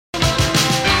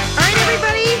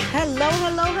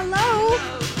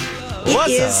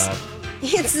What's up?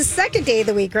 It's the second day of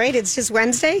the week, right? It's just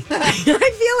Wednesday. I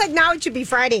feel like now it should be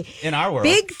Friday. In our world.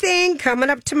 Big thing coming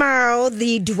up tomorrow,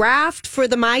 the draft for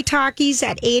the My Talkies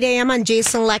at 8 a.m. on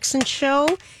Jason Alexis's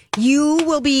show. You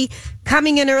will be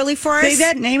coming in early for us. Say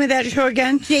that name of that show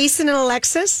again. Jason and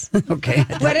Alexis. Okay.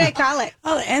 What did I call it?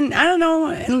 Oh, and I don't know.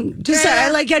 And just I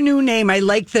like a new name. I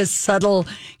like this subtle,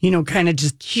 kind of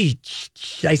just.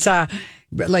 I saw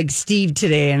like Steve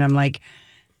today, and I'm like,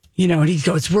 and he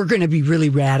goes, "We're going to be really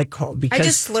radical because I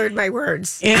just slurred my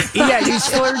words." Yeah, you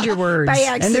slurred your words. By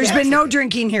accident. And there's been no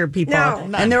drinking here, people. No,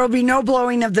 and there will be no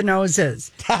blowing of the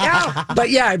noses. No. But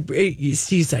yeah,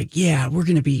 Steve's like, yeah, we're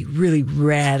going to be really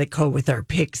radical with our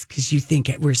picks because you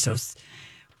think we're so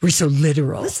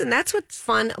literal. Listen, that's what's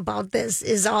fun about this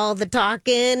is all the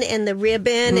talking and the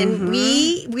ribbon, and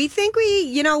we think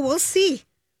we'll see.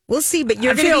 We'll see, but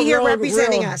you're going to be here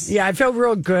representing us. Yeah, I feel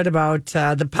real good about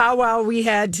the powwow we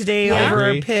had today over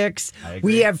our picks.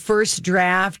 We have first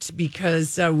draft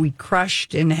because we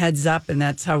crushed in heads up, and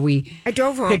that's how we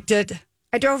picked it.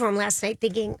 I drove home last night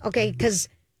thinking, okay, because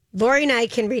Lori and I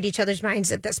can read each other's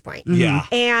minds at this point. Yeah.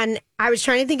 And I was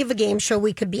trying to think of a game show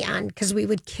we could be on because we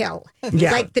would kill.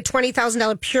 Yeah. Like the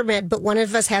 $20,000 pyramid, but one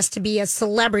of us has to be a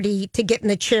celebrity to get in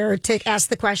the chair to ask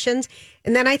the questions.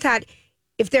 And then I thought,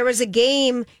 if there was a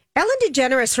game... Ellen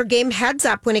DeGeneres, her game Heads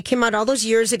Up, when it came out all those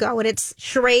years ago, and it's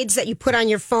charades that you put on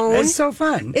your phone. It's so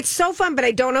fun. It's so fun, but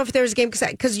I don't know if there's a game,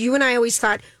 because you and I always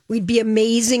thought we'd be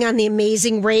amazing on The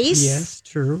Amazing Race. Yes,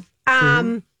 true.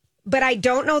 But I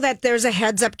don't know that there's a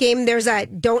Heads Up game. There's a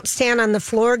Don't Stand on the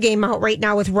Floor game out right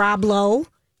now with Rob Lowe.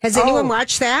 Has anyone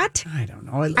watched that? I don't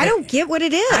know. I don't get what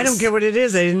it is. I don't get what it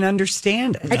is. I didn't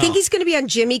understand it. I think he's going to be on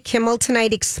Jimmy Kimmel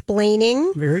tonight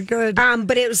explaining. Very good.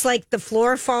 But it was like the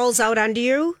floor falls out under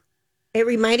you. It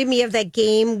reminded me of that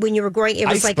game when you were growing. It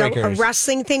was like a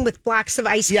wrestling thing with blocks of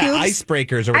ice cubes. Yeah,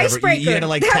 icebreakers or whatever. Icebreaker. You had to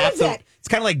like That tap was them. it. It's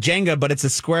kind of like Jenga, but it's a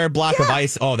square block of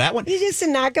ice. Oh, that one. You just to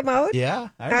knock them out? Yeah.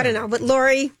 I don't know. But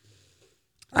Lori,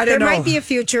 there might be a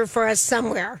future for us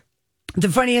somewhere. The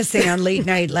funniest thing on late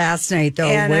night last night, though,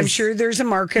 and I'm sure there's a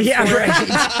market for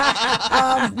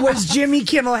it, was Jimmy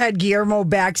Kimmel had Guillermo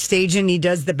backstage, and he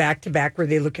does the back-to-back where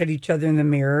they look at each other in the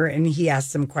mirror, and he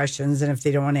asks them questions, and if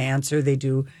they don't want to answer, they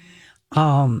do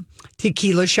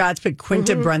tequila shots. But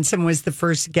Quinta Brunson was the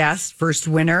first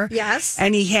winner. Yes.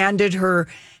 And he handed her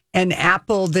an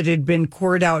apple that had been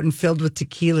cored out and filled with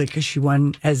tequila because she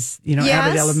won as,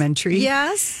 Abbott Elementary.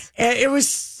 Yes. It was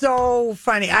so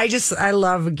funny. I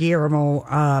love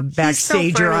Guillermo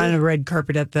backstage or on a red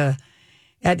carpet at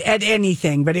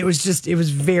anything, but it was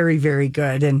very, very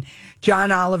good. And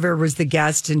John Oliver was the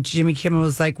guest, and Jimmy Kimmel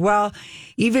was like, well,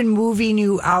 even moving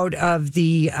you out of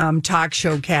the talk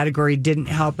show category didn't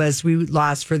help us. We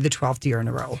lost for the 12th year in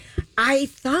a row. I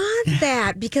thought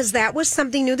that because that was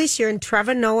something new this year, and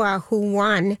Trevor Noah, who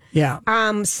won,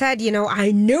 said,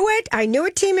 I knew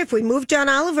it, team, if we moved John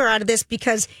Oliver out of this,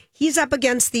 because he's up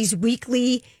against these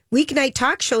weeknight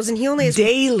talk shows, and he only has...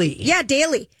 Daily. Yeah,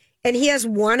 daily. And he has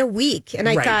one a week. And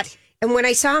I thought, and when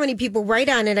I saw how many people write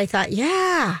on it, I thought,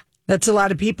 yeah. That's a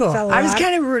lot of people. I was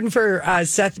kind of rooting for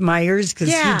Seth Meyers because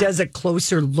he does a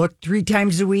closer look 3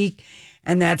 times a week.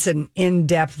 And that's an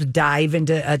in-depth dive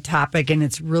into a topic. And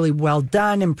it's really well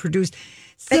done and produced.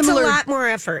 It's a lot more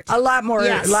effort. A lot more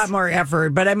effort.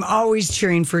 But I'm always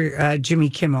cheering for Jimmy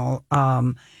Kimmel.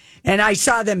 And I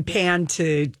saw them pan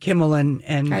to Kimmel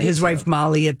and his wife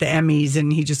Molly at the Emmys,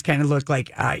 and he just kind of looked like,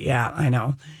 yeah, I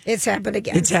know. It's happened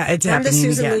again. It's happening I'm the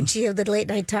Susan again. Lucci of the late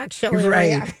night talk show.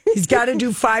 Right. He's got to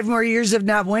do 5 more years of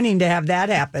not winning to have that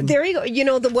happen. There you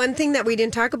go. The one thing that we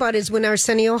didn't talk about is when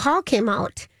Arsenio Hall came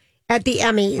out at the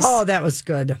Emmys. Oh, that was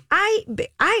good.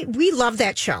 We love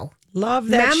that show.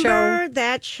 Remember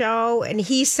that show? And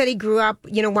he said he grew up,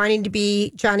 wanting to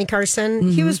be Johnny Carson.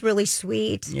 Mm-hmm. He was really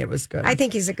sweet. It was good. I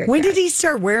think he's a good When guy. did he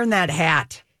start wearing that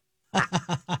hat?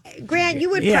 Grant, you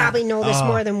would probably know this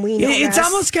more than we know. It's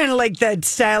almost kind of like that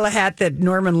style of hat that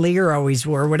Norman Lear always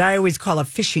wore, what I always call a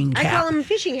fishing cap. I call them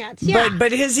fishing hats, yeah.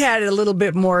 But his hat a little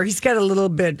bit more, he's got a little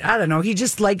bit, I don't know, he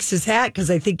just likes his hat because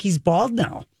I think he's bald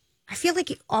now. I feel like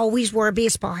he always wore a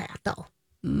baseball hat, though.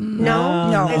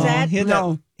 No. Is that?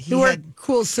 He wore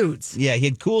cool suits. Yeah, he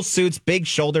had cool suits, big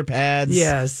shoulder pads.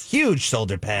 Yes. Huge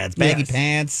shoulder pads, baggy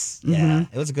pants. Mm-hmm. Yeah,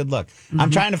 it was a good look. Mm-hmm.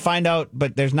 I'm trying to find out,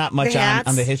 but there's not much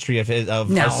on the history of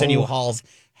Arsenio Hall's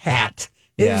hat.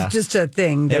 It was just a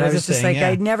thing that I was just like,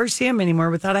 I'd never see him anymore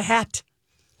without a hat.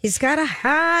 He's got a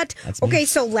hat. Okay,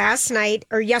 so last night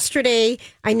or yesterday,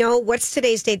 I know what's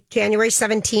today's date, January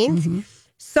 17th. Mm-hmm.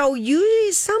 So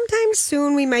usually, sometime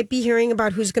soon, we might be hearing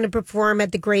about who's going to perform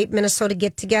at the Great Minnesota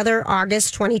Get Together,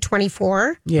 August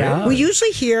 2024. Yeah, we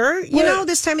usually hear,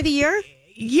 this time of the year.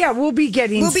 Yeah, we'll be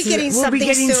getting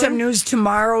some news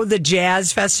tomorrow. The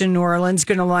Jazz Fest in New Orleans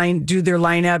going to do their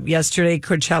lineup. Yesterday,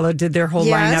 Coachella did their whole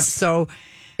lineup, so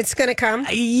it's going to come.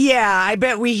 Yeah, I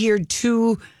bet we hear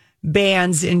 2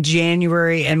 bands in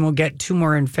January, and we'll get 2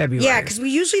 more in February. Yeah, because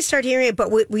we usually start hearing it, but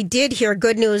we did hear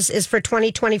good news is for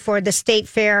 2024, the State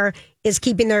Fair is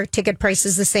keeping their ticket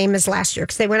prices the same as last year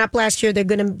because they went up last year. They're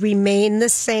going to remain the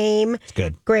same. It's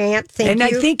good. Grant, thank you. And I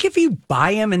think if you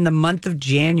buy them in the month of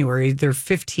January, they're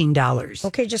 $15.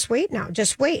 Okay, just wait now.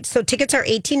 Just wait. So tickets are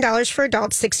 $18 for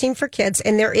adults, $16 for kids,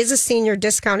 and there is a senior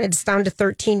discount. It's down to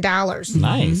 $13.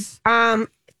 Nice.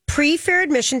 Pre-fair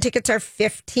admission tickets are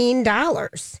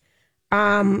 $15.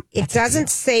 It doesn't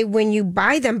say when you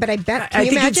buy them, but I bet. Can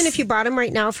you imagine if you bought them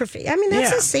right now for?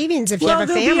 That's a savings if you have a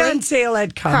family. They'll be on sale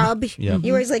at Cub. Yep.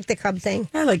 You always like the Cub thing.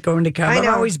 I like going to Cub. I'm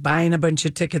always buying a bunch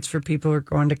of tickets for people who are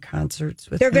going to concerts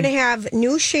with. They're going to have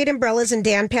new shade umbrellas in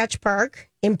Dan Patch Park,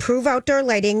 improve outdoor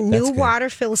lighting, new water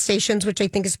fill stations, which I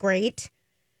think is great,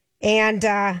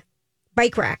 and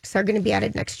bike racks are going to be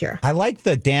added next year. I like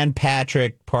the Dan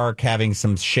Patrick Park having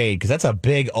some shade because that's a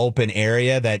big open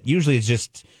area that usually is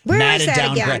just matted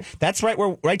down. That's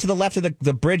right to the left of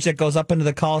the bridge that goes up into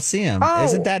the Coliseum. Oh,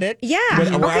 isn't that it? Yeah.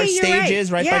 Where our stage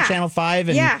is right by Channel 5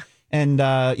 and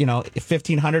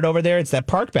 1500 over there. It's that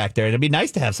park back there. It'd be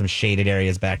nice to have some shaded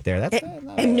areas back there.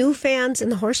 And new fans in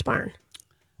the horse barn.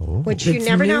 Which It's you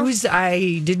never news know.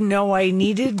 I didn't know I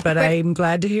needed, but I'm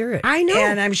glad to hear it. I know.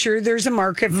 And I'm sure there's a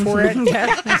market for it.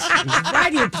 Why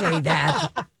do you play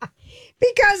that?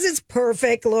 Because it's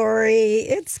perfect, Lori.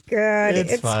 It's good.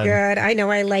 It's fun. good. I know.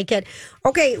 I like it.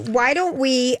 Okay, why don't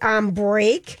we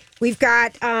break? We've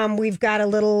got a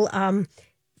little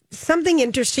something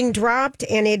interesting dropped,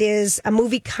 and it is a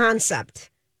movie concept.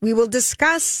 We will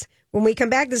discuss when we come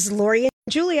back. This is Lori and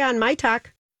Julia on My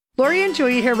Talk. Lori and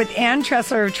Julia here with Ann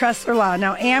Tressler of Tressler Law.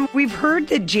 Now, Ann, we've heard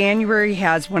that January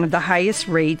has one of the highest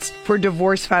rates for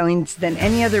divorce filings than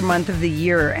any other month of the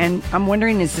year. And I'm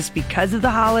wondering, is this because of the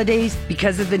holidays,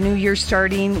 because of the new year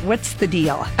starting? What's the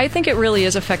deal? I think it really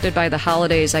is affected by the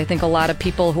holidays. I think a lot of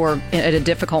people who are at a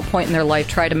difficult point in their life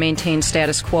try to maintain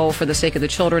status quo for the sake of the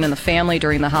children and the family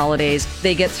during the holidays.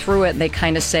 They get through it and they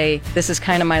kind of say, this is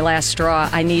kind of my last straw.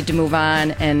 I need to move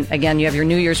on. And again, you have your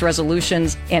New Year's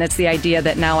resolutions, and it's the idea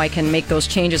that now I can make those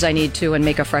changes I need to and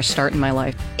make a fresh start in my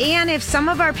life. And if some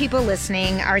of our people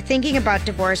listening are thinking about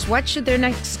divorce, what should their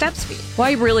next steps be? Well,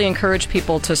 I really encourage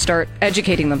people to start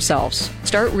educating themselves.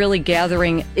 Start really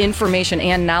gathering information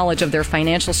and knowledge of their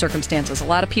financial circumstances. A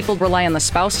lot of people rely on the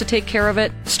spouse to take care of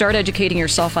it. Start educating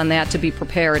yourself on that to be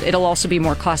prepared. It'll also be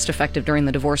more cost effective during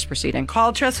the divorce proceeding.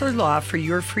 Call Tressler Law for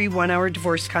your free 1-hour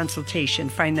divorce consultation.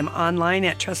 Find them online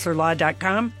at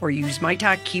TresslerLaw.com or use my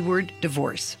talk keyword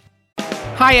divorce.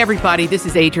 Hi, everybody. This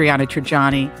is Adriana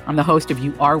Trajani. I'm the host of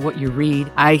You Are What You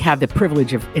Read. I have the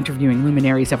privilege of interviewing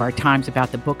luminaries of our times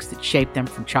about the books that shaped them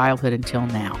from childhood until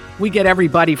now. We get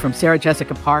everybody from Sarah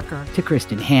Jessica Parker to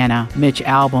Kristen Hanna, Mitch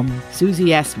Albom, Susie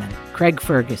Essman, Craig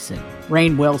Ferguson,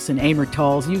 Rainn Wilson, Amor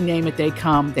Tolls, you name it, they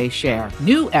come, they share.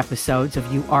 New episodes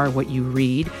of You Are What You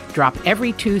Read drop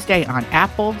every Tuesday on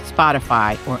Apple,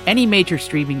 Spotify, or any major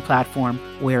streaming platform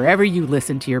wherever you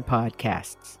listen to your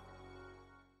podcasts.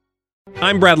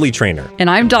 I'm Bradley Trainer. And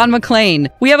I'm Don McClain.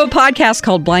 We have a podcast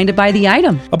called Blinded by the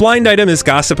Item. A blind item is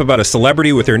gossip about a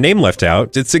celebrity with their name left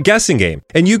out. It's a guessing game,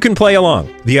 and you can play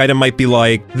along. The item might be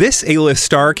like, this A-list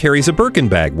star carries a Birkin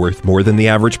bag worth more than the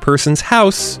average person's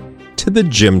house to the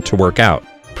gym to work out.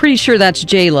 Pretty sure that's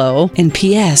J-Lo. And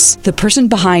P.S. the person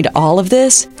behind all of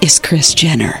this is Kris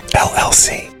Jenner,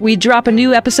 LLC. We drop a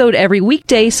new episode every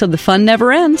weekday so the fun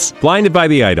never ends. Blinded by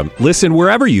the Item. Listen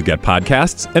wherever you get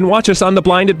podcasts and watch us on the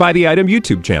Blinded by the Item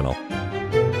YouTube channel.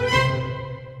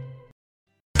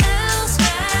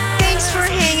 Thanks for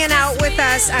hanging out with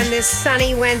us on this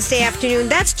sunny Wednesday afternoon.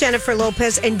 That's Jennifer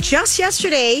Lopez. And just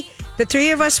yesterday, the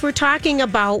three of us were talking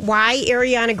about why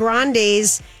Ariana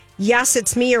Grande's Yes,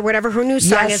 It's Me or whatever her new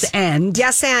song is.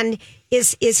 Yes, and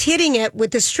is hitting it with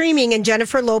the streaming, and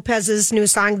Jennifer Lopez's new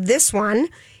song, this one,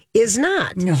 is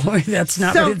not. No, that's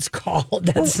not what it's called.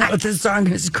 That's not what the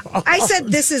song is called. I said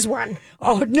this is one.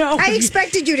 Oh, no. I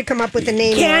expected you to come up with a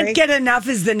name, Can't Lori. Get Enough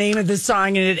is the name of the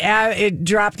song, and it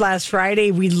dropped last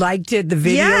Friday. We liked it. The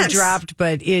video dropped,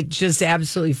 but it just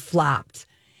absolutely flopped.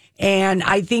 And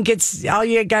I think it's all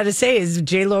you got to say is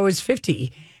J-Lo is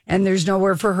 50. And there's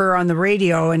nowhere for her on the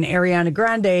radio. And Ariana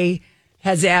Grande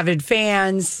has avid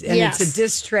fans. And it's a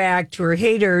diss track to her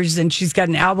haters. And she's got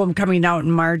an album coming out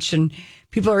in March. And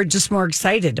people are just more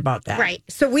excited about that. Right.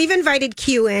 So we've invited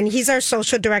Q in. He's our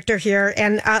social director here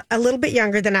and a little bit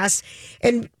younger than us.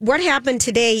 And what happened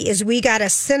today is we got a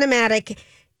cinematic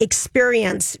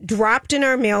experience dropped in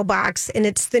our mailbox, and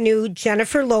it's the new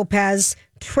Jennifer Lopez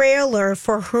trailer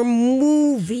for her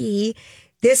movie,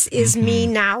 This Is Me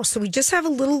Now. So we just have a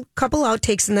little couple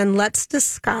outtakes, and then let's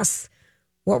discuss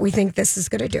what we think this is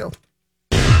going to do.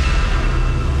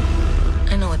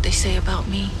 I know what they say about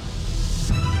me.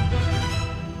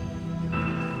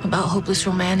 About hopeless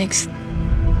romantics.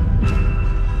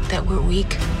 That we're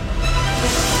weak.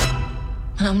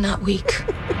 And I'm not weak. I'm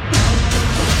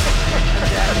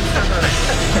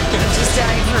just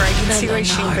dying for her. I can see why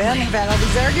she and Ben have had all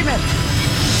these arguments.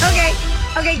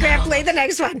 Okay, Grant, play the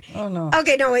next one. Oh, no.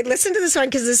 Okay, no, wait, listen to this one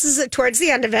because this is towards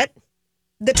the end of it.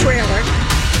 The trailer.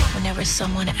 Whenever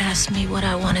someone asked me what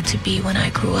I wanted to be when I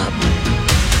grew up,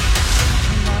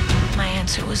 my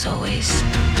answer was always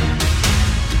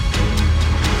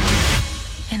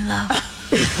in love.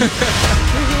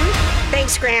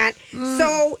 Thanks, Grant.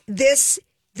 So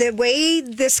the way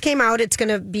this came out, it's going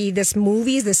to be this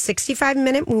movie, the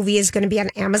 65-minute movie is going to be on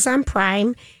Amazon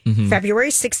Prime, February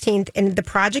 16th. And the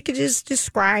project is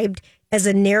described as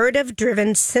a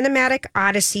narrative-driven cinematic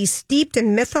odyssey steeped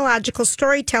in mythological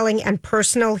storytelling and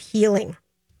personal healing.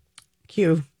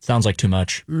 Q. Sounds like too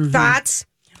much. Thoughts?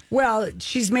 Well,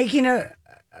 she's making a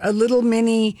little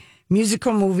mini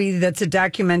musical movie that's a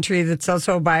documentary, that's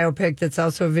also a biopic, that's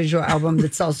also a visual album,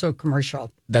 that's also a commercial.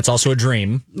 That's also a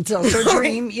dream. It's also a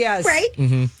dream, yes. Right?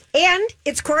 And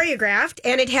it's choreographed,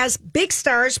 and it has big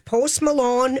stars, Post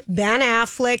Malone, Ben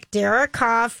Affleck, Derek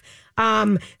Hough,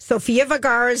 Sofia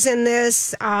Vergara's in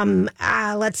this.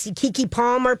 Let's see, Keke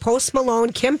Palmer, Post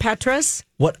Malone, Kim Petras.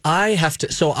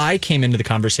 So I came into the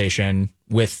conversation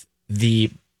with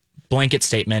the blanket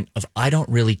statement of I don't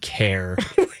really care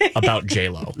about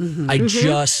J-Lo. I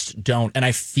just don't. And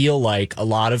I feel like a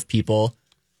lot of people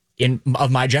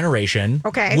of my generation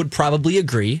would probably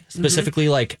agree. Specifically,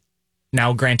 like,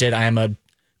 now granted, I am a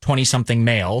 20-something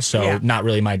male, so not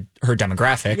really her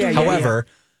demographic. However,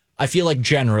 I feel like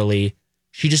generally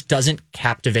she just doesn't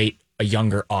captivate a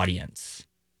younger audience.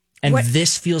 And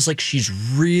this feels like she's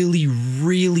really,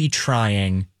 really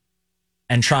trying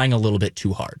a little bit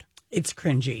too hard. It's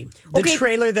cringy. The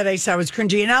trailer that I saw was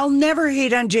cringy. And I'll never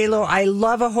hate on J-Lo. I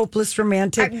love a hopeless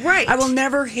romantic. Right. I will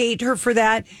never hate her for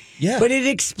that. Yeah. But it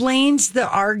explains the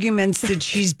arguments that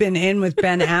she's been in with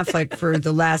Ben Affleck for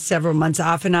the last several months,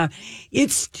 off and on.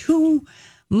 It's too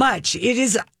much. It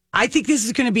is. I think this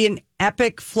is going to be an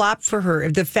epic flop for her.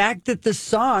 The fact that the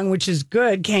song, which is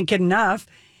good, Can't Get Enough,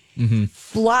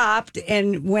 flopped,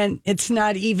 and when it's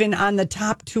not even on the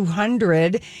top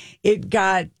 200, it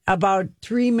got about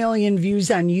 3 million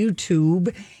views on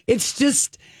YouTube. It's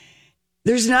just,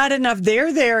 there's not enough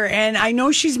there. And I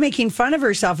know she's making fun of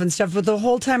herself and stuff, but the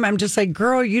whole time I'm just like,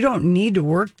 girl, you don't need to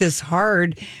work this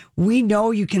hard. We know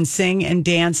you can sing and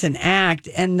dance and act.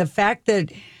 And the fact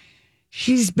that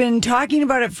she's been talking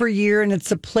about it for a year, and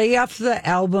it's a play off the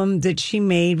album that she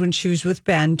made when she was with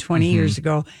Ben 20 years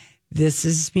ago. This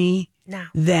Is Me Now.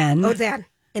 Then. Oh, then.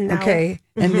 And now. Okay.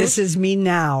 And This Is Me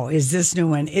Now is this new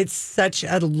one. It's such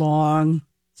a long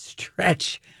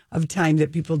stretch of time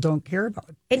that people don't care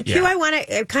about. And Q,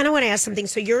 I kind of want to ask something.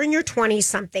 So you're in your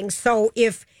 20-something. So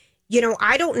if,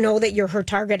 I don't know that you're her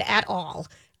target at all.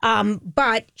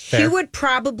 But she would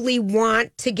probably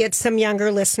want to get some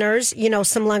younger listeners,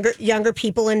 some younger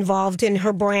people involved in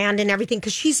her brand and everything,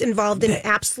 because she's involved in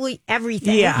absolutely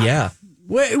everything. Yeah.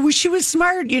 Well, she was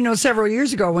smart, several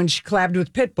years ago when she collabed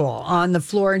with Pitbull on the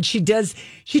floor, and she does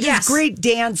great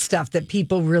dance stuff that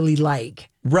people really like.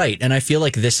 Right. And I feel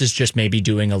like this is just maybe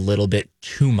doing a little bit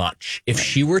too much. If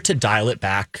she were to dial it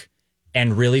back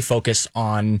and really focus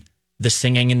on the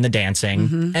singing and the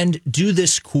dancing and do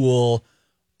this cool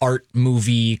art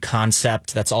movie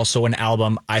concept that's also an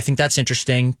album, I think that's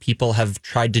interesting. People have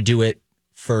tried to do it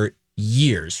for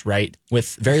years, right?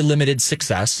 With very limited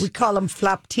success. We call them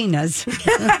floptinas.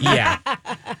 Yeah.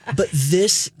 But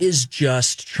this is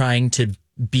just trying to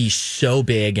be so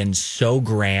big and so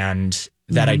grand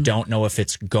that I don't know if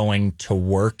it's going to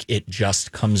work. It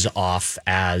just comes off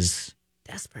as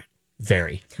desperate.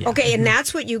 Very. Yeah. Okay, and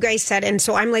that's what you guys said. And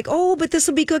so I'm like, oh, but this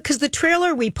will be good because the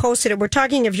trailer, we posted it. We're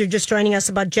talking, if you're just joining us,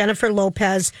 about Jennifer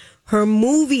Lopez, her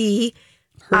movie.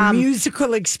 Her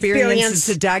musical experience. It's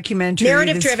a documentary.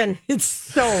 Narrative-driven. It's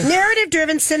so...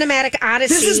 Narrative-driven cinematic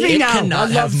odyssey. This is me now. It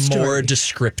cannot have more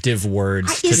descriptive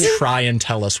words to try and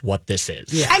tell us what this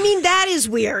is. Yeah. I mean, that is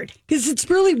weird. Because it's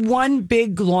really one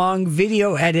big, long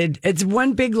video edit. It's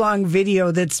one big, long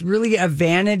video that's really a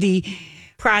vanity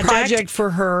project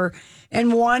for her,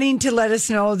 and wanting to let us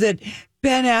know that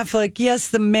Ben Affleck, yes,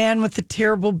 the man with the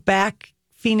terrible back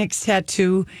Phoenix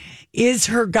tattoo is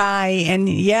her guy. And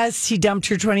yes, he dumped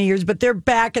her 20 years, but they're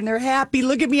back and they're happy.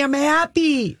 Look at me, I'm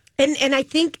happy. And I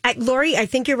think, Lori, I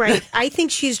think you're right. I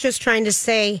think she's just trying to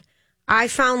say, I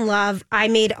found love. I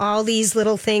made all these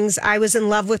little things. I was in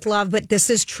love with love, but this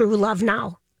is true love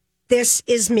now. This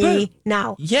is me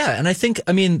now. Yeah. And I think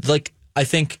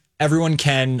everyone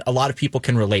a lot of people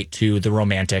can relate to the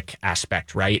romantic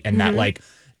aspect, right? And that like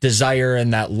desire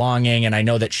and that longing. And I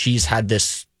know that she's had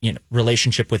this,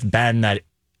 relationship with Ben that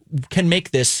can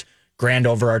make this grand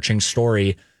overarching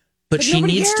story, but she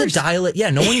needs to dial it.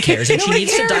 Yeah, no one cares. And she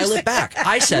needs to dial it back.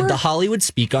 I said the Hollywood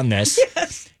speak on this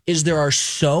is there are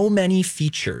so many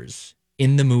features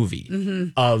in the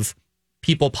movie of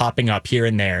people popping up here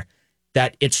and there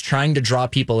that it's trying to draw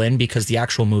people in because the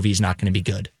actual movie is not going to be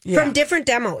good. Yeah. From different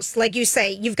demos, like you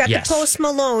say. You've got the Post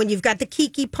Malone, you've got the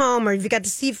Keke Palmer, you've got the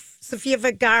Sofia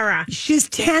Vergara. She's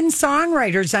 10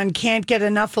 songwriters on Can't Get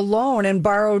Enough Alone and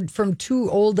borrowed from 2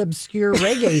 old obscure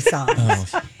reggae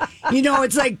songs.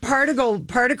 It's like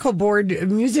particle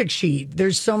board music sheet.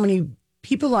 There's so many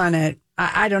people on it.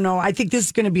 I don't know. I think this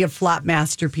is going to be a flop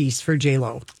masterpiece for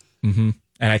J-Lo. Mm-hmm.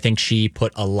 And I think she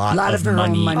put a lot of her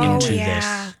money into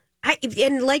this.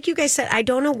 And like you guys said, I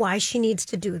don't know why she needs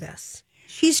to do this.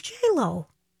 She's J-Lo.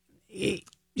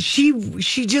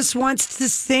 She just wants to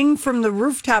sing from the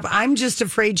rooftop. I'm just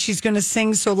afraid she's going to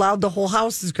sing so loud the whole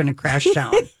house is going to crash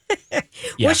down.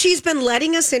 Well, she's been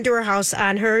letting us into her house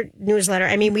on her newsletter.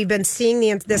 I mean, we've been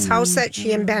seeing this house that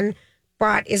she and Ben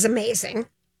bought is amazing.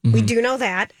 We do know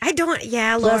that. Laura.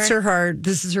 Bless her heart.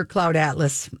 This is her cloud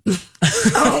atlas.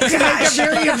 Oh, gosh. A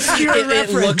very obscure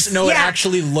reference. It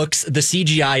actually looks, the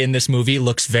CGI in this movie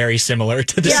looks very similar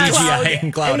to the CGI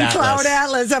in Cloud Atlas. Cloud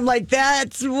Atlas. I'm like,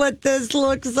 that's what this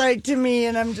looks like to me.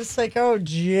 And I'm just like, oh,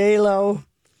 J-Lo.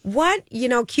 What,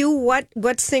 Q,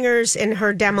 what singers in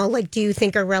her demo, do you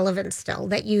think are relevant still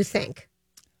that you think?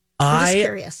 I'm just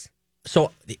curious. So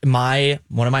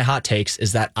one of my hot takes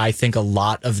is that I think a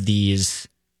lot of these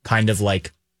kind of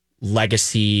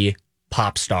legacy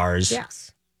pop stars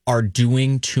are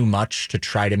doing too much to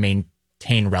try to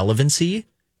maintain relevancy,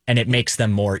 and it makes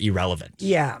them more irrelevant.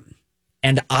 Yeah.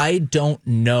 And I don't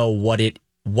know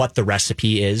what the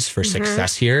recipe is for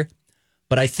success here,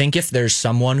 but I think if there's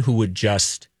someone who would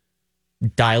just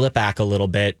dial it back a little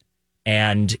bit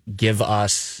and give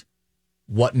us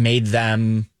what made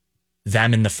them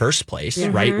in the first place,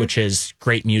 right? Which is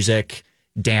great music,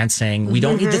 dancing. We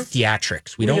don't need the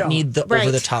theatrics. We don't need the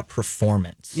over-the-top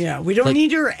performance. Yeah, we don't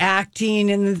need her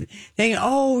acting and saying,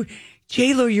 oh,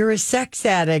 J-Lo, you're a sex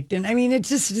addict. And I mean, it's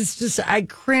just I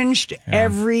cringed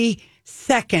every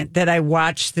second that I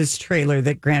watched this trailer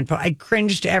that Grandpa, I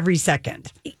cringed every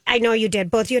second. I know you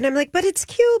did, both of you. And I'm like, but it's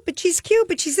cute, but she's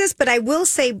this. But I will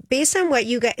say, based on what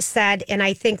you guys said, and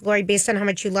I think, Lori, based on how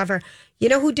much you love her, you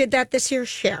know who did that this year?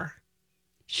 Cher.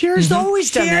 Cher's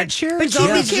always done that. But she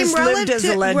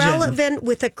became relevant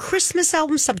with a Christmas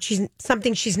album,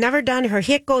 something she's never done. Her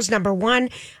hit goes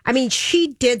 #1. I mean, she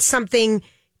did something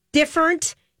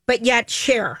different, but yet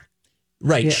Cher.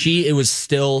 Right. Yeah. It was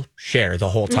still Cher the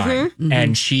whole time.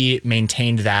 And she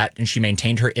maintained that, and she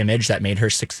maintained her image that made her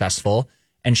successful.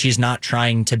 And she's not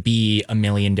trying to be a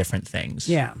million different things.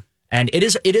 Yeah. And it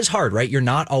is hard, right? You're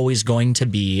not always going to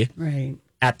be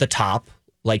at the top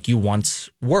like you once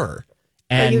were.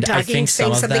 And I think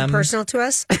saying something personal to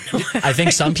us? I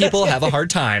think some people have a hard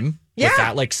time with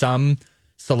that. Like some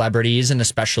celebrities and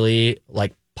especially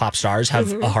pop stars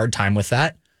have a hard time with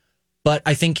that. But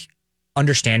I think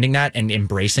understanding that and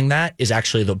embracing that is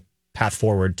actually the path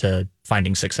forward to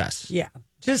finding success. Yeah.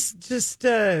 Just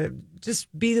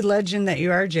be the legend that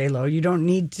you are, J-Lo. You don't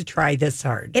need to try this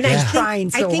hard. And she's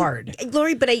trying so hard.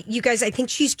 Lori, but you guys, I think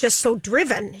she's just so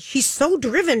driven. She's so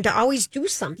driven to always do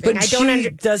something. But she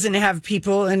doesn't have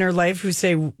people in her life who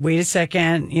say, wait a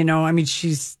second, I mean,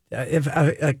 she's, if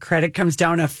a credit comes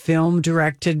down, a film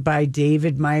directed by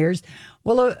David Myers.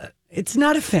 Well, it's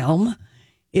not a film.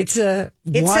 It's a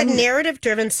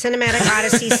narrative-driven cinematic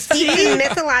odyssey seeking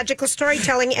mythological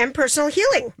storytelling and personal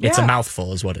healing. It's a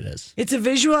mouthful is what it is. It's a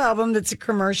visual album that's a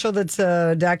commercial, that's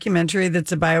a documentary,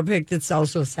 that's a biopic, that's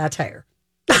also satire.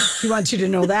 She wants you to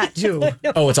know that, too.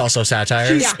 Oh, it's also satire?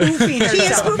 She's spoofing herself. She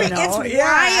is spoofing. It's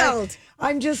wild.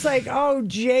 I'm just like, oh,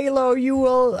 J-Lo, you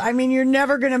will, I mean, you're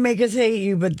never going to make us hate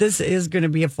you, but this is going to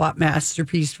be a flop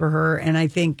masterpiece for her. And I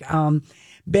think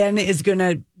Ben is going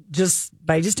to just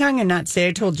bite his tongue and not say,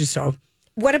 I told you so.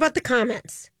 What about the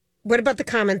comments? What about the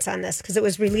comments on this? Because it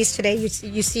was released today. You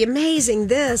see amazing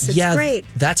this. It's great.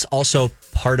 That's also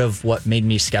part of what made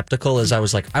me skeptical is I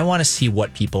was like, I want to see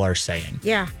what people are saying.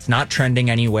 Yeah. It's not trending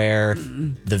anywhere.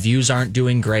 The views aren't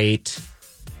doing great.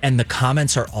 And the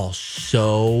comments are all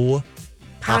so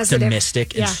positive.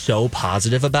 Optimistic and so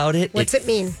positive about it. What's it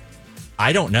mean?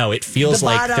 I don't know. It feels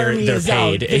like they're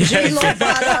paid. The J-Lo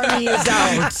bot army is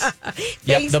out.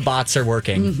 Yep, the bots are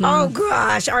working. Mm-hmm. Oh,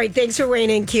 gosh. All right, thanks for weighing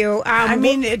in, Q. I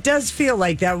mean, it does feel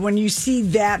like that when you see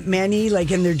that many,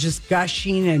 and they're just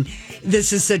gushing, and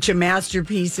this is such a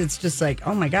masterpiece. It's just like,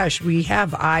 oh, my gosh, we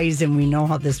have eyes, and we know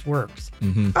how this works.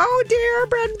 Mm-hmm. Oh, dear,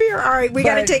 bread and beer. All right, we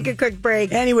got to take a quick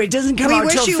break. Anyway, it doesn't come out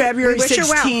until February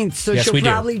 16th, so yes, she'll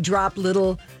probably drop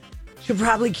she'll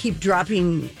probably keep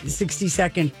dropping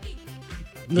 60-second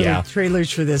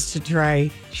trailers for this to try.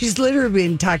 She's literally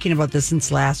been talking about this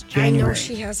since last January. I know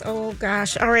she has. Oh,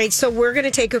 gosh. All right, so we're going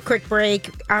to take a quick break.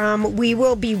 We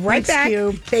will be right back.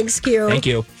 Thanks, Q. Thank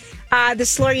you.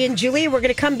 This is Lori and Julia. We're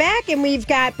going to come back, and we've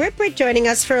got Britt joining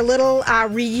us for a little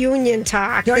reunion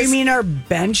talk. Don't you mean our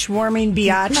bench warming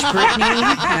biatch, Brittany?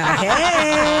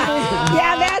 Hey.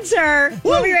 Yeah, that's her.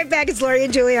 We'll be right back. It's Lori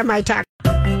and Julia on My Talk.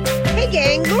 Hey,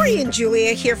 gang. Lori and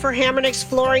Julia here for Hammernix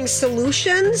Flooring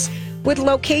Solutions, with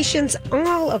locations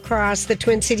all across the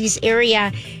Twin Cities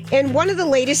area. And one of the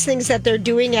latest things that they're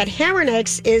doing at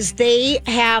Hammernix is they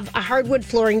have a hardwood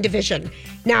flooring division.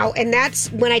 Now, and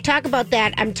that's, when I talk about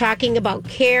that, I'm talking about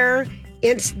care,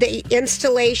 the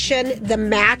installation, the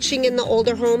matching in the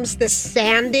older homes, the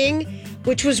sanding,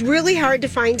 which was really hard to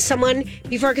find someone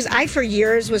before, because I, for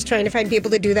years, was trying to find people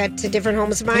to do that to different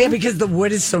homes of mine. Yeah, because the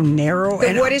wood is so narrow.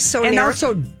 The wood is so narrow. And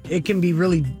also, it can be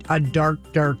really a dark,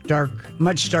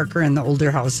 much darker in the older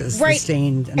houses. Right. The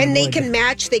stained and they can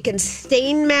match, they can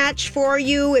stain match for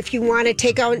you. If you want to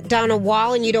take down a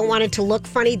wall and you don't want it to look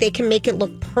funny, they can make it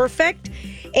look perfect.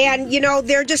 And,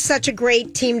 they're just such a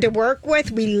great team to work with.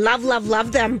 We love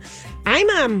them.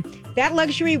 I'm that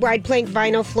luxury wide plank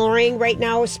vinyl flooring right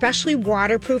now, especially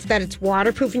waterproof, that it's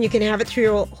waterproof and you can have it through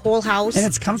your whole house. And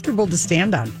it's comfortable to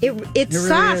stand on. It's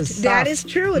soft. Really soft. That is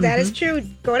true. Mm-hmm. That is true.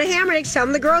 Go to Hammernix. Tell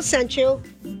them the girls sent you.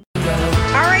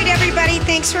 All right, everybody.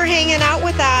 Thanks for hanging out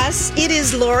with us. It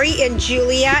is Lori and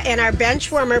Julia and our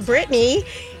bench warmer, Brittany,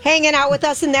 hanging out with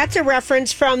us. And that's a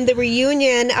reference from the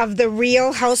reunion of the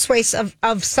Real Housewives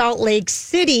of Salt Lake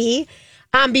City.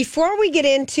 Before we get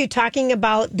into talking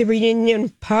about the reunion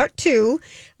part 2,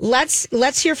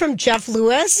 let's hear from Jeff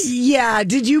Lewis. Yeah,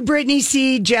 did you, Brittany,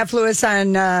 see Jeff Lewis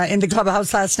on in the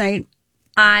clubhouse last night?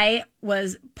 I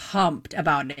was pumped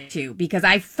about it too, because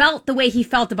I felt the way he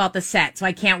felt about the set, so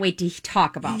I can't wait to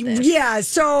talk about this. Yeah,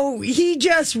 so he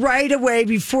just right away,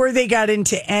 before they got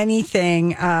into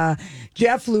anything,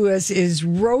 Jeff Lewis is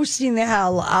roasting the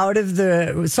hell out of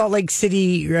the Salt Lake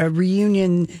City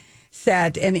reunion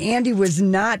set, and Andy was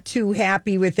not too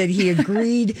happy with it. He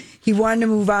agreed he wanted to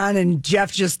move on, and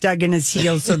Jeff just dug in his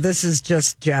heels. So this is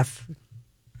just Jeff.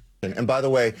 And by the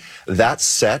way, that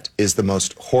set is the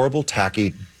most horrible,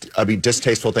 tacky,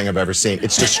 distasteful thing I've ever seen.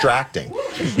 It's distracting.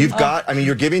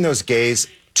 You're giving those gays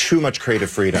too much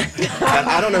creative freedom. And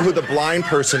I don't know who the blind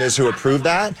person is who approved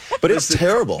that, but it's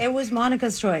terrible. It was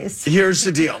Monica's choice. Here's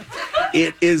the deal.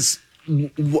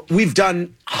 We've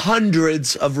done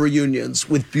hundreds of reunions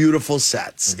with beautiful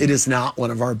sets. It is not one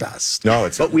of our best. No,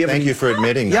 thank you for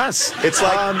admitting that. Yes. It's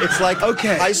like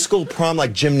okay. High school prom,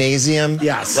 like gymnasium.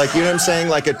 Yes. Like, you know what I'm saying?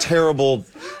 Like a terrible,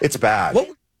 it's bad.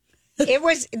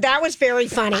 That was very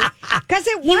funny. Because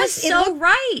he was so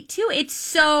right, too. It's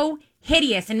so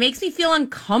hideous and makes me feel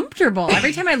uncomfortable.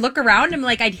 Every time I look around, I'm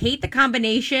like, I'd hate the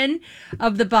combination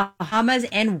of the Bahamas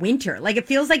and winter. Like, it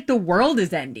feels like the world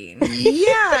is ending.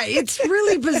 Yeah, it's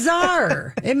really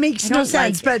bizarre. It makes no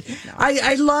sense. But no.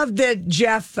 I love that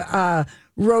Jeff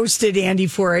roasted Andy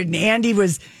for it. And Andy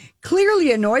was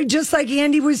clearly annoyed, just like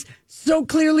Andy was so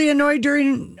clearly annoyed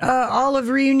during all of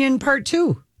Reunion Part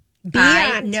 2.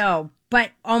 I know. But,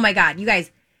 oh my God, you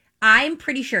guys, I'm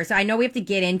pretty sure. So I know we have to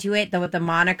get into it, with the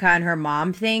Monica and her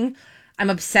mom thing. I'm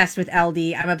obsessed with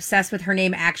LD. I'm obsessed with her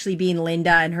name actually being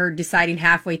Linda and her deciding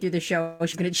halfway through the show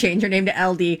she's going to change her name to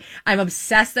LD. I'm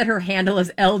obsessed that her handle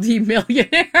is LD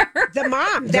Millionaire. The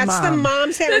mom. That's the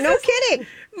mom's handle. No kidding.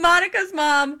 Monica's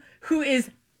mom, who is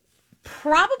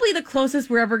probably the closest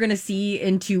we're ever going to see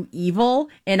into evil.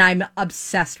 And I'm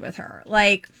obsessed with her.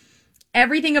 Like,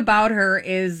 everything about her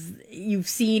is you've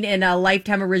seen in a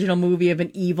Lifetime original movie of an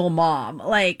evil mom.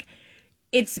 Like,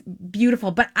 it's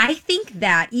beautiful. But I think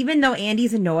that even though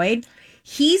Andy's annoyed,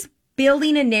 he's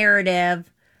building a narrative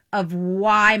of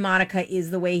why Monica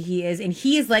is the way he is. And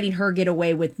he is letting her get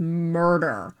away with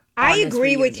murder. I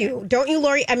agree with you. Don't you,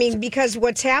 Lori? I mean, because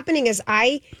what's happening is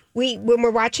when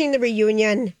we're watching the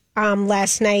reunion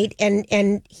last night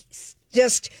and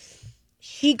just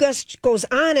she goes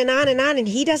on and on and on, and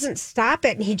he doesn't stop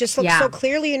it, and he just looks so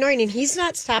clearly annoying, and he's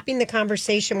not stopping the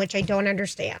conversation, which I don't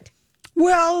understand.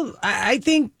 Well, I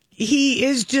think he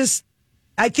is just.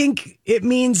 I think it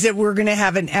means that we're going to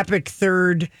have an epic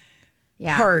third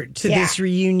part to this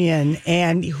reunion,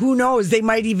 and who knows? They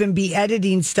might even be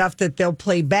editing stuff that they'll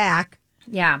play back.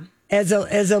 Yeah, as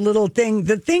a little thing.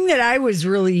 The thing that I was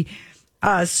really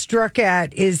struck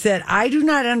at is that I do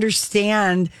not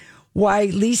understand why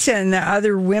Lisa and the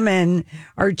other women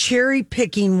are cherry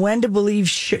picking when to believe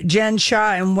Jen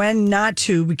Shah and when not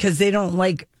to, because they don't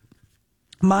like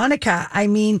Monica. I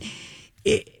mean,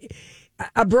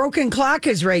 a broken clock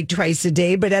is right twice a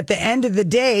day, but at the end of the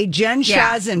day, Jen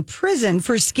Shah's in prison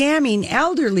for scamming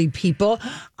elderly people.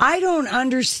 I don't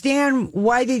understand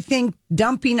why they think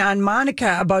dumping on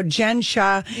Monica about Jen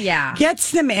Shah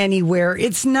gets them anywhere.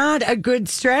 It's not a good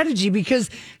strategy, because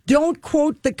don't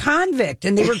quote the convict.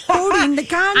 And they were quoting the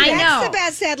convict. I know. That's the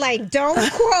best headline.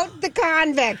 Don't quote the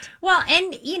convict. Well,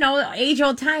 and, age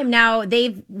old time now,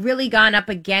 they've really gone up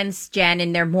against Jen,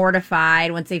 and they're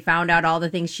mortified once they found out all the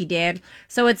things she did.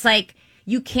 So it's like,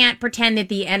 you can't pretend that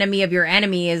the enemy of your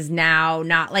enemy is now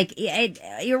not like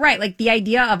you're right. Like the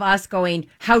idea of us going,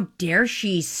 how dare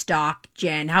she stalk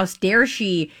Jen? How dare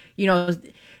she,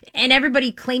 and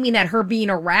everybody claiming that her being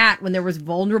a rat when there was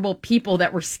vulnerable people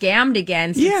that were scammed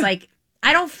against. Yeah. It's like,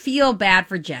 I don't feel bad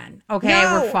for Jen. Okay,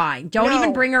 we're fine. Don't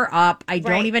even bring her up. I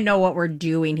don't even know what we're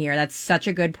doing here. That's such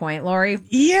a good point, Lori.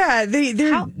 Yeah,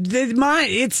 it's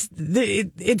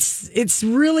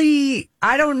really,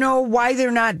 I don't know why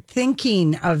they're not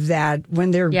thinking of that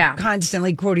when they're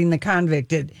constantly quoting the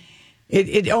convict.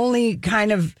 It only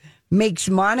kind of makes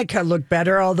Monica look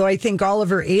better. Although I think all of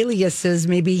her aliases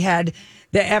maybe had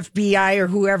the FBI or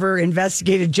whoever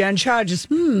investigated Jen Shah. Just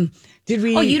did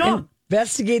we? Oh, you don't.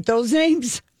 Investigate those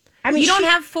names? I mean, you don't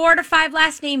have 4 to 5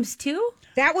 last names too?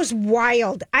 That was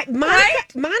wild.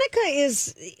 Monica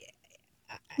is.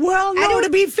 Well, no, to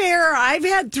be fair, I've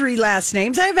had 3 last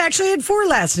names. I've actually had 4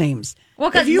 last names. Well,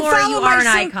 because Laura, you are an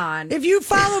icon. If you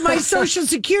follow my social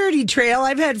security trail,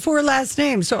 I've had 4 last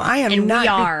names, so I am not. We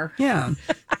are. Yeah.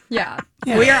 Yeah.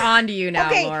 We are on to you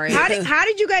now, Lori. How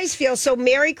did you guys feel? So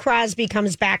Mary Crosby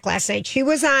comes back last night. She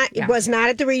was was not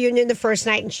at the reunion the first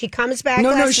night, and she comes back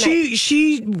last night.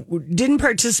 She didn't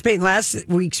participate in last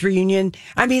week's reunion.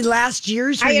 I mean, last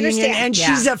year's reunion. I understand. And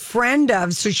she's a friend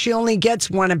of, so she only gets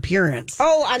 1 appearance.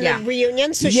 Oh, on the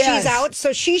reunion? So she's out.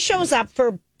 So she shows up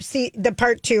for the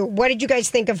part 2. What did you guys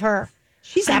think of her?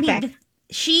 She's epic.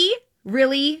 She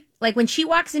really... Like, when she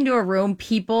walks into a room,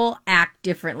 people act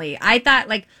differently. I thought,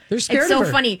 they're scared it's of so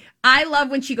her. Funny. I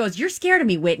love when she goes, "You're scared of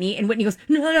me, Whitney." And Whitney goes,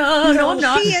 No, I'm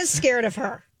not. She is scared of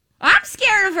her. I'm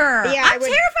scared of her. Yeah, I'm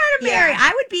terrified of Mary.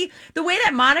 I would be, the way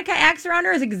that Monica acts around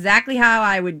her is exactly how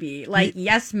I would be. Like,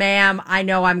 yes, ma'am, I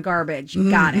know I'm garbage.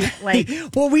 Got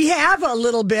it. Well, we have a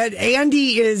little bit.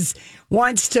 Andy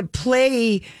wants to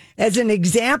play as an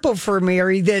example for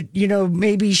Mary that,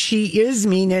 maybe she is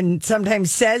mean and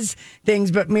sometimes says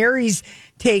things, but Mary's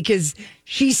take is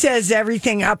she says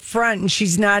everything up front, and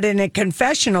she's not in a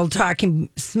confessional talking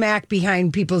smack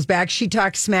behind people's back. She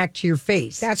talks smack to your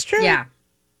face. That's true. Yeah.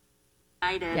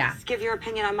 Give your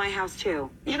opinion on my house, too.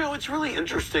 It's really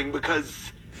interesting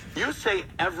because you say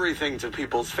everything to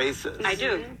people's faces. I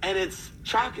do. And it's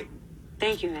shocking.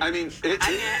 Thank you. I mean,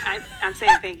 I'm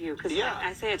saying thank you because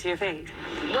I say it to your face.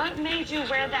 What made you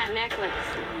wear that necklace?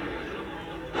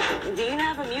 Do you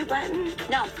have a mute button?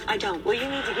 No, I don't. Well, you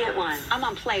need to get one. I'm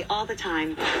on play all the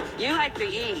time. You like to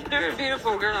eat. You're a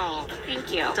beautiful girl.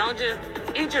 Thank you. Don't just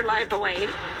eat your life away.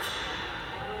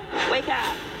 Wake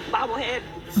up, bobblehead.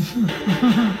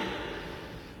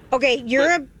 Okay,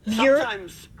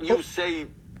 sometimes you say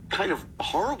kind of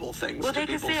horrible things. Well, they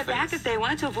can say it back if they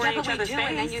want to avoid each other's face.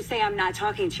 And then you say, I'm not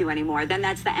talking to you anymore. Then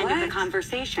that's the end of the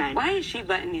conversation. Why is she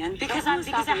butting in? Because it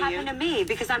happened to me.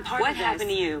 Because I'm part of this. What happened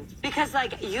to you? Because,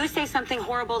 you say something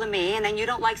horrible to me, and then you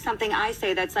don't like something I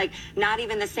say that's, not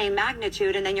even the same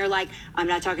magnitude, and then you're like, I'm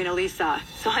not talking to Lisa.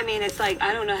 So, I mean, it's I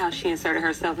don't know how she inserted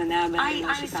herself in that, but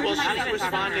she's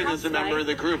responding as a member of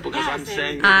the group because I'm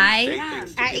saying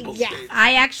things to people's face.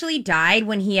 I actually died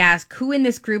when he asked, who in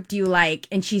this group do you like?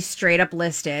 And she straight up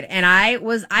listed, and I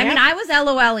was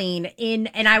LOLing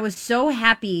and I was so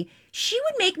happy she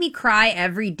would make me cry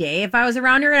every day if I was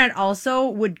around her, and I also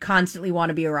would constantly want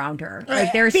to be around her.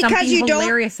 Like there's something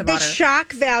hilarious about her. The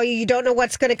shock value, you don't know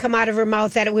what's going to come out of her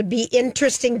mouth, that it would be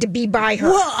interesting to be by her.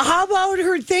 Well, how about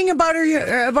her thing about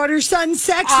her son's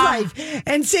sex life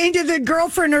and saying to the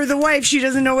girlfriend or the wife she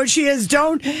doesn't know what she is,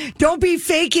 don't be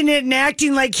faking it and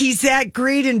acting like he's that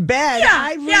great in bed.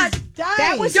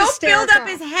 That was don't hysterical. build up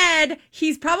his head.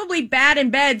 He's probably bad in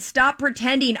bed. Stop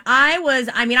pretending. I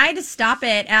had to stop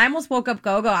it, and I almost woke up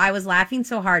Gogo. I was laughing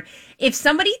so hard. If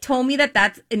somebody told me that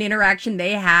that's an interaction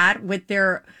they had with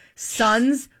their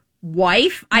son's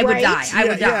wife, I would die. I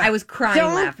would die. I was crying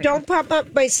laughing. Don't pop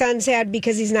up my son's head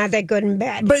because he's not that good in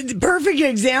bed. But the perfect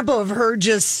example of her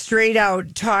just straight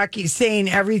out talking, saying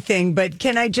everything. But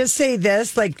can I just say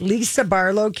this? Like Lisa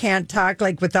Barlow can't talk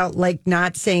like without like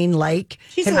not saying like.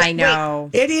 I know.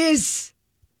 It is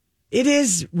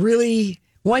really.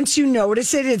 Once you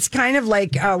notice it, it's kind of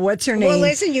like, what's her name? Well,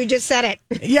 listen, you just said it.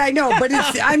 Yeah, I know, but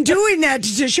I'm doing that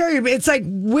to show you. It's like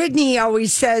Whitney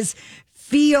always says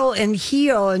feel and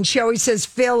heal, and she always says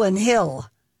Phil and Hill.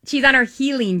 She's on her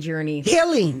healing journey.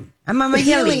 Healing. I'm on my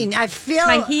healing. I feel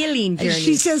my healing journey.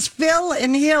 She says Phil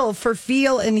and Hill for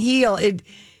feel and heal.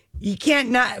 You can't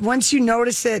not, once you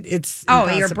notice it, it's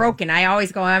impossible. You're broken. I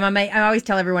always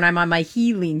tell everyone I'm on my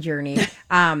healing journey.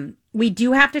 We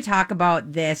do have to talk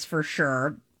about this for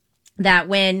sure, that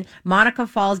when Monica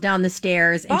falls down the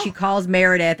stairs and she calls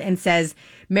Meredith and says,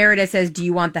 do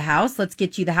you want the house? Let's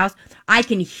get you the house. I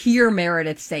can hear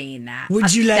Meredith saying that.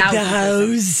 Would you like the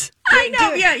house? I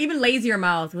know. Yeah, even lazier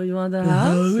mouth. Would you want the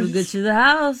house? We'll get you the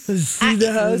house. Let's see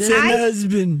the house and the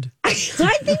husband. I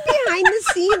think behind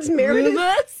the scenes, Meredith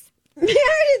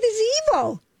is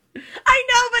evil. I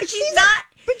know, but she's not.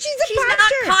 But she's not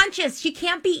conscious. She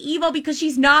can't be evil because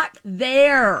she's not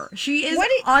there. She is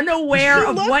unaware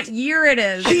of what year it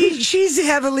is. She's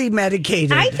heavily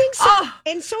medicated. I think so.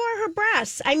 And so are her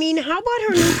breasts. I mean, how about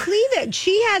her new cleavage?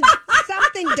 She had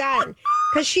something done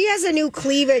because she has a new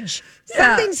cleavage.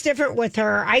 Something's different with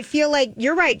her. I feel like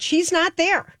you're right. She's not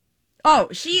there. Oh,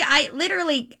 I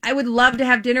would love to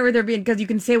have dinner with her because you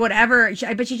can say whatever.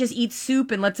 I bet she just eats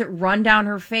soup and lets it run down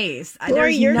her face.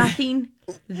 Lori, there's nothing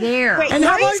there. Wait, and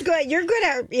Lori's good. You're good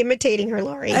at imitating her,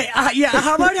 Lori.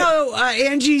 How about how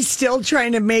Angie's still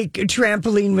trying to make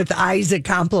trampoline with eyes a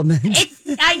compliment?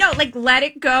 I know, like, let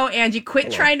it go, Angie.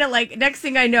 Quit trying to, like, next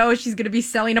thing I know, she's going to be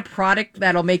selling a product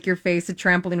that'll make your face a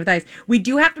trampoline with eyes. We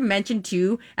do have to mention,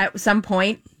 too, at some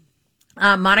point,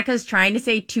 Monica's trying to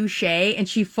say touche, and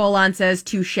she full on says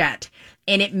touchette,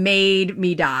 and it made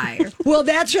me die. Well,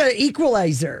 that's an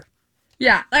Equalizer.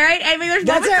 Yeah, all right. I mean, there's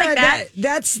moments like that.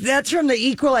 That's from the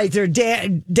Equalizer.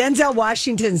 Denzel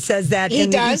Washington says that in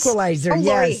the Equalizer.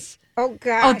 Yes. Oh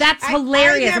God. Oh, that's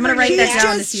hilarious. I'm going to write that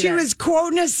down. She was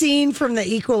quoting a scene from the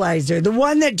Equalizer, the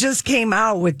one that just came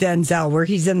out with Denzel, where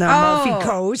he's in the Amalfi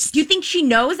Coast. Do you think she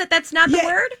knows that that's not the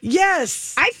word?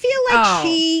 Yes. I feel like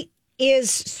she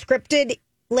is scripted.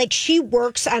 Like she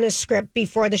works on a script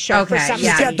before the show for something.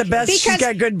 She's got the best. She's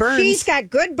got good burns. She's got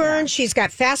good burns. Yeah. She's got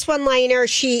fast one-liner.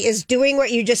 She is doing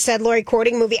what you just said, Lori,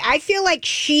 quoting movie. I feel like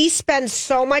she spends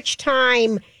so much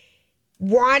time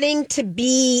wanting to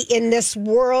be in this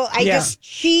world.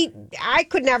 I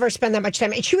could never spend that much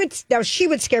time. And she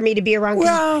would scare me to be around.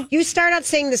 Well, you start out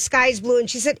saying the sky's blue, and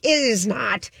she said it is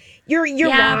not. You're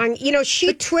wrong. You know,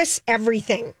 she twists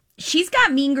everything. She's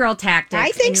got mean girl tactics.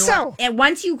 I think so. And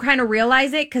once you kind of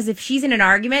realize it, because if she's in an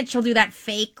argument, she'll do that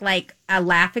fake, like, a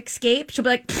laugh escape. She'll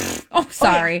be like, oh,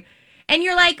 sorry. Okay. And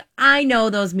you're like, I know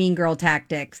those mean girl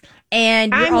tactics.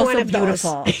 And you're also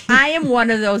beautiful. I am one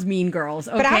of those mean girls.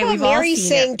 Okay, but how about Mary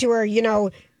saying to her,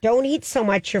 don't eat so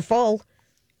much, you're full.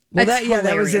 Well,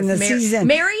 that was in the season.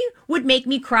 Mary would make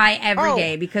me cry every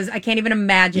day because I can't even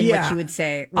imagine what she would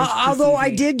say. Although I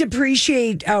did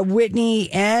appreciate Whitney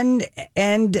and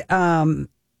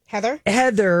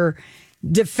Heather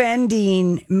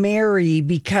defending Mary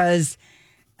because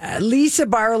Lisa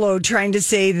Barlow trying to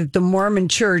say that the Mormon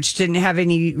Church didn't have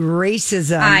any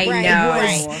racism. I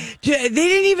know. They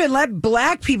didn't even let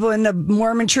black people in the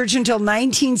Mormon Church until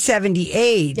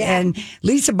 1978. Yeah. And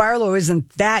Lisa Barlow isn't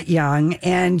that young.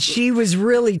 And she was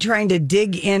really trying to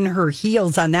dig in her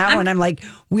heels on that one. I'm like,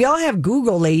 we all have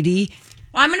Google, lady.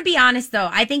 Well, I'm going to be honest, though.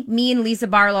 I think me and Lisa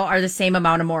Barlow are the same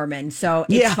amount of Mormon, so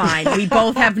it's fine. We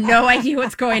both have no idea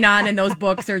what's going on in those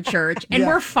books or church, and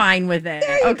we're fine with it.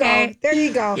 There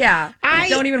you go. Yeah.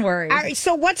 Don't even worry. All right,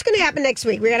 so what's going to happen next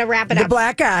week? We got to wrap it up. The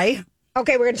black eye.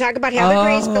 Okay, we're going to talk about Heather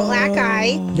Gray's black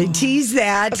eye. They tease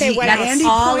that. Okay, that's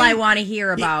all I want to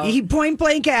hear about. He point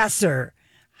blank asked her,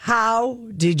 how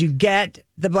did you get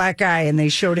the black eye, and they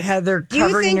showed Heather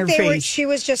covering her face. She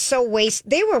was just so wasted?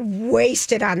 They were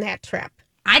wasted on that trip.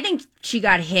 I think she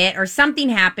got hit or something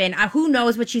happened. Who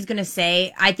knows what she's going to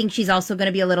say? I think she's also going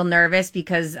to be a little nervous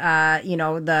because, the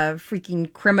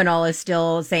freaking criminal is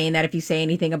still saying that if you say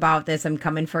anything about this, I'm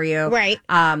coming for you. Right.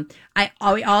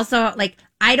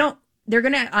 They're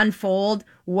going to unfold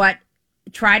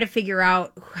try to figure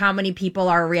out how many people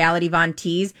are reality Von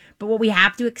Teese. But what we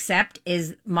have to accept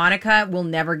is Monica will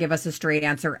never give us a straight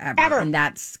answer ever. And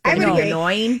that's going to be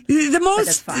annoying.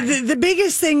 The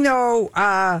biggest thing,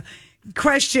 though,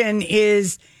 question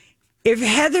is if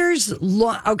Heather's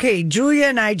Julia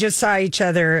and I just saw each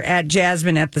other at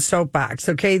Jasmine at the Soapbox.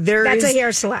 Okay, that's a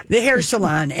hair salon. The hair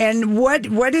salon, and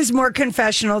what is more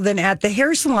confessional than at the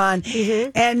hair salon? Mm-hmm.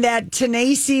 And that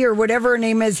Tanasi or whatever her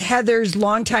name is, Heather's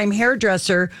longtime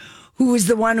hairdresser, who was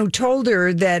the one who told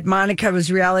her that Monica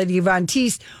was reality Von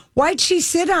Teese. Why'd she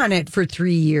sit on it for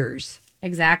 3 years?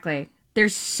 Exactly.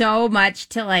 There's so much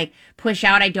to push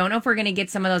out. I don't know if we're going to get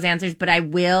some of those answers, but I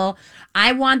will.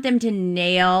 I want them to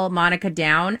nail Monica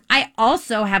down. I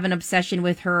also have an obsession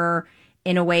with her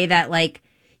in a way that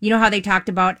how they talked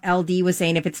about LD was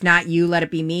saying, if it's not you, let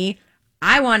it be me.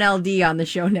 I want LD on the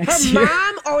show next year.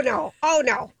 Her mom? Oh,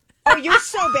 no. Oh, you're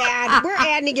so bad. We're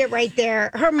adding it right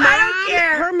there. Her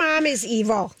mom is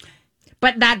evil.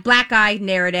 But that black eye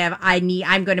narrative,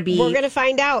 I'm going to be... We're going to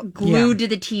find out. Glued to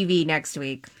the TV next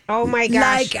week. Oh, my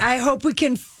gosh. I hope we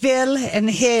can fill and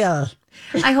heal.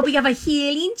 I hope we have a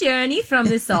healing journey from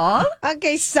this all.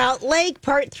 Okay, Salt Lake,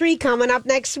 part 3 coming up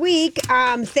next week.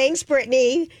 Thanks,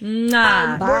 Brittany.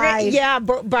 Bye.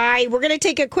 Bye. We're going to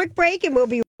take a quick break, and we'll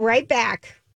be right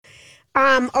back.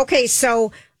 Okay,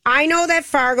 so... I know that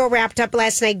Fargo wrapped up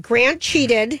last night. Grant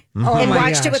cheated and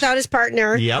watched it without his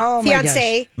partner,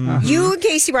 fiance. Mm-hmm. You and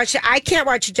Casey watched it. I can't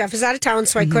watch it. Jeff is out of town,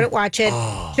 so I couldn't watch it.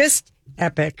 Oh, just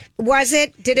epic. Was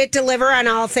it? Did it deliver on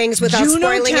all things without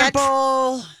spoiling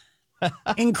Temple, it?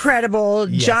 Incredible.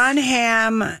 Yes. John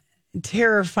Hamm,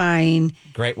 terrifying.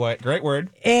 Great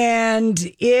word. And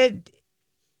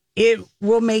it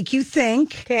will make you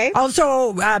think. Okay.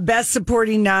 Also, best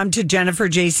supporting nom to Jennifer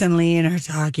Jason Leigh and her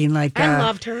talking I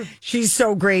loved her. She's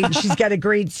so great. She's got a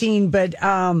great scene. But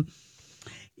the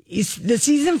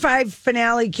season 5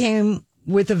 finale came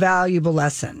with a valuable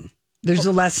lesson. There's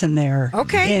a lesson there.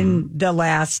 Okay. In the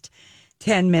last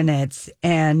 10 minutes,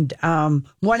 and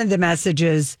one of the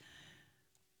messages: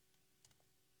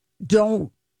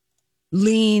 don't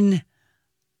lean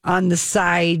on the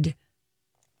side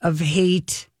of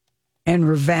hate and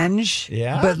revenge,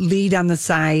 but lead on the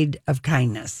side of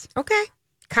kindness. Okay.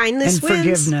 Kindness and wins.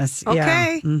 Forgiveness. Okay.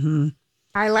 Yeah. Mm-hmm.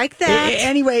 I like that.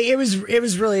 Anyway, it was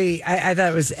really, I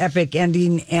thought it was epic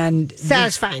ending and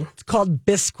satisfying. It's called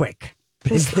Bisquick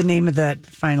is the name of that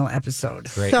final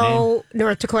episode. Great name.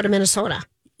 North Dakota, Minnesota.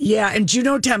 Yeah, and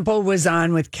Juno Temple was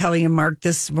on with Kelly and Mark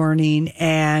this morning,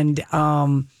 and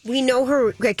we know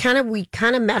her. We kind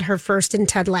of met her first in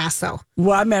Ted Lasso.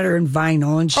 Well, I met her in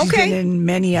Vinyl, and she's been in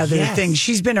many other things.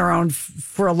 She's been around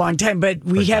for a long time, but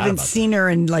we haven't seen her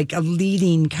in a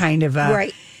leading kind of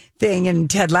a thing. And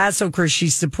Ted Lasso, of course,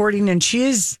 she's supporting, and she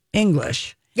is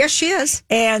English. Yes, she is.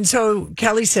 And so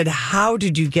Kelly said, "How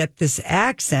did you get this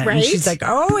accent?" Right? And she's like,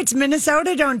 "Oh, it's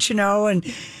Minnesota, don't you know?" And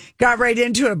got right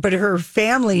into it. But her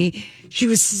family, she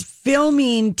was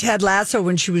filming Ted Lasso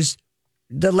when she was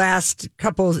the last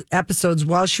couple episodes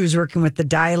while she was working with the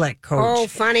dialect coach. Oh,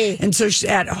 funny. And so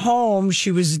at home,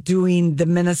 she was doing the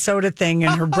Minnesota thing,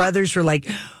 and her brothers were like,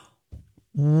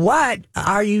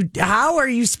 how are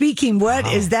you speaking? What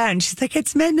is that? And she's like,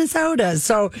 it's Minnesota.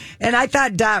 So, and I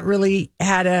thought Dot really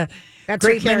had a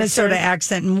great Minnesota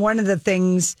accent. And one of the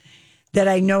things that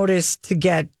I noticed to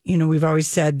get, we've always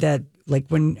said that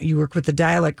when you work with the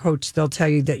dialect coach, they'll tell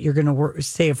you that you're going to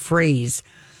say a phrase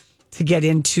to get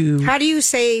into. How do you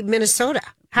say Minnesota?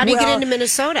 How do you get into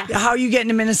Minnesota? How you get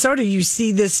into Minnesota? You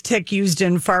see this tick used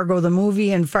in Fargo the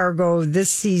movie and Fargo this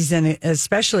season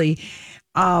especially.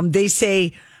 They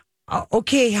say,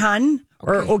 okay, hun,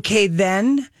 or okay,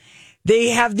 then. They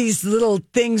have these little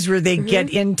things where they get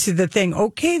into the thing.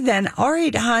 Okay, then. All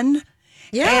right, hun.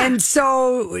 Yeah. And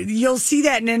so you'll see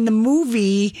that. And in the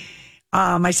movie,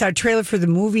 I saw a trailer for the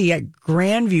movie at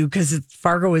Grandview because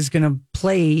Fargo is going to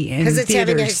play in theaters. Because it's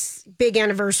having a big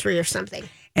anniversary or something.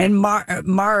 And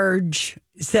Marge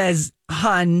says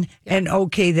hun and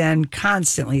okay then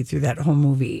constantly through that whole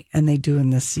movie. And they do in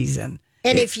this season.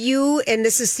 And and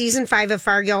this is season 5 of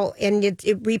Fargo, and it's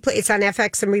on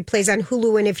FX and replays on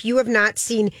Hulu. And if you have not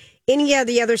seen any of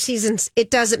the other seasons, it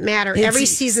doesn't matter. Every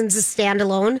season's a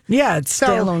standalone. Yeah, it's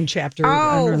standalone chapter,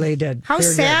 unrelated. How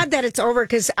sad that it's over,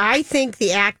 because I think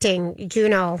the acting,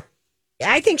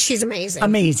 I think she's amazing.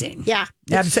 Amazing. Yeah.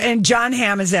 And John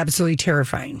Hamm is absolutely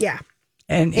terrifying. Yeah.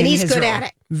 And he's good at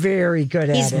it. Very good at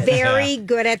it. He's very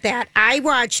good at that. I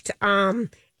watched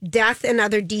Death and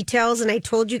Other Details, and I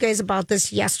told you guys about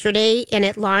this yesterday, and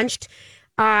it launched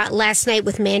last night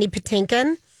with Mandy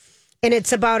Patinkin. And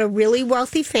it's about a really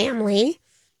wealthy family,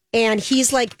 and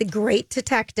he's like the great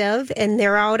detective, and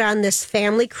they're out on this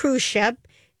family cruise ship,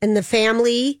 and the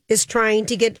family is trying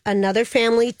to get another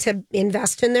family to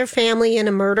invest in their family, and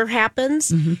a murder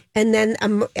happens. Mm-hmm. And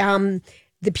then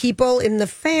the people in the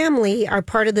family are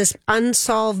part of this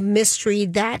unsolved mystery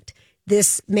that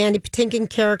this Mandy Patinkin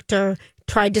character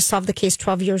tried to solve the case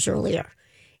 12 years earlier.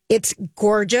 It's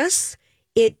gorgeous.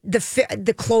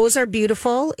 The clothes are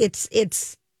beautiful.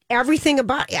 It's everything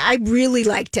about it. I really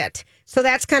liked it. So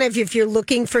that's kind of, if you're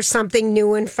looking for something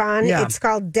new and fun, It's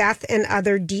called Death and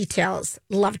Other Details.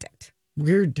 Loved it.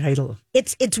 Weird title.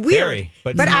 It's weird. Very,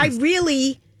 but I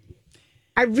really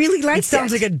liked it. It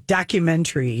sounds like a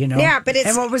documentary, Yeah, but it's...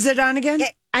 And what was it on again?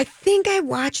 I think I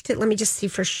watched it. Let me just see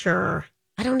for sure.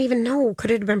 I don't even know.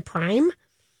 Could it have been Prime?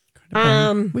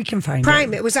 We can find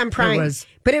Prime. it. It was on Prime.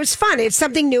 But it was fun. It's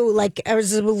something new. Like, it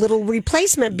was a little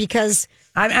replacement because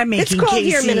it's cold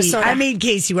here in Minnesota. I made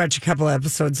Casey watch a couple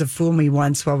episodes of Fool Me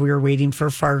Once while we were waiting for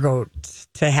Fargo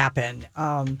to happen.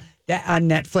 That on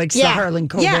Netflix, the Harlan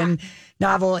Coben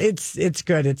novel. It's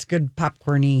good. It's good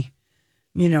popcorny,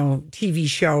 TV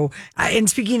show. And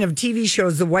speaking of TV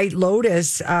shows, The White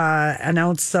Lotus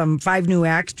announced some 5 new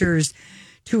actors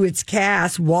to its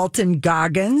cast. Walton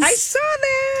Goggins. I saw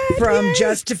that. From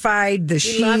Justified, The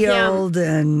Shield,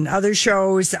 and other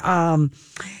shows.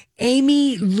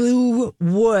 Amy Lou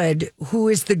Wood, who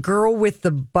is the girl with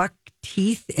the buck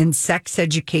teeth in Sex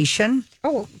Education.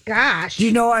 Oh, gosh. Do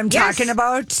you know what I'm talking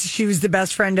about? She was the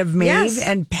best friend of Maeve. Yes.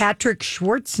 And Patrick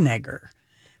Schwarzenegger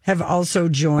have also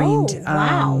joined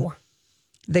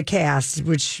the cast,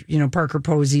 which, Parker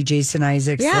Posey, Jason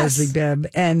Isaacs, Leslie Bibb,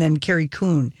 and then Carrie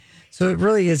Coon. So it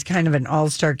really is kind of an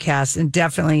all-star cast. And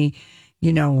definitely,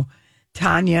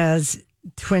 Tanya's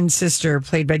twin sister,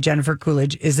 played by Jennifer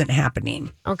Coolidge, isn't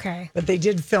happening. Okay. But they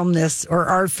did film this, or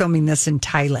are filming this, in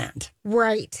Thailand.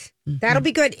 Right. Mm-hmm. That'll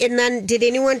be good. And then, did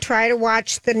anyone try to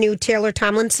watch the new Taylor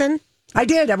Tomlinson? I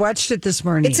did. I watched it this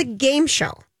morning. It's a game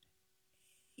show.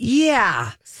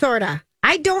 Yeah. Sort of.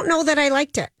 I don't know that I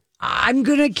liked it. I'm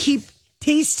going to keep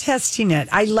taste testing it.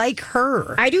 I like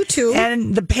her. I do too.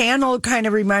 And the panel kind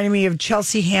of reminded me of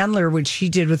Chelsea Handler, which she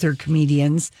did with her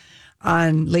comedians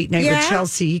on Late Night with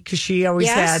Chelsea, because she always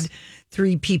had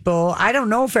 3 people. I don't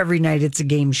know if every night it's a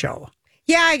game show.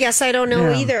 Yeah, I guess I don't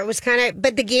know either. It was kind of,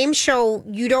 but the game show,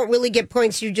 you don't really get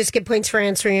points. You just get points for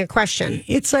answering a question.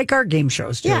 It's like our game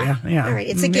shows, Julia. Yeah. All right.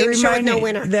 It's a game show with no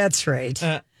winner. That's right.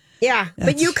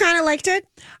 But you kind of liked it?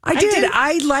 I did.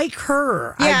 I like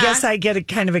her. Yeah. I guess I get a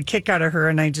kind of a kick out of her,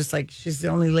 and I just she's the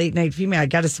only late night female. I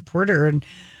got to support her, and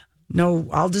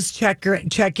I'll just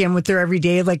check in with her every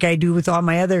day like I do with all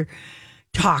my other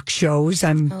talk shows.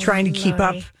 I'm trying to keep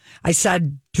up. I saw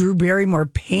Drew Barrymore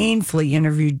painfully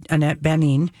interviewed Annette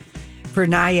Bening for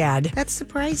Naiad. That's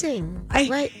surprising.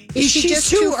 She's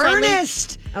too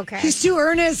earnest. Okay. She's too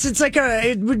earnest. It's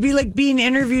it would be like being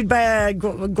interviewed by a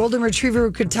golden retriever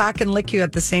who could talk and lick you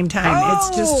at the same time.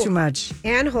 It's just too much.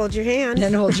 And hold your hand.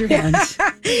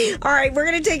 All right, we're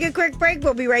going to take a quick break.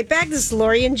 We'll be right back. This is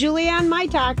Lori and Julie on My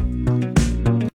Talk.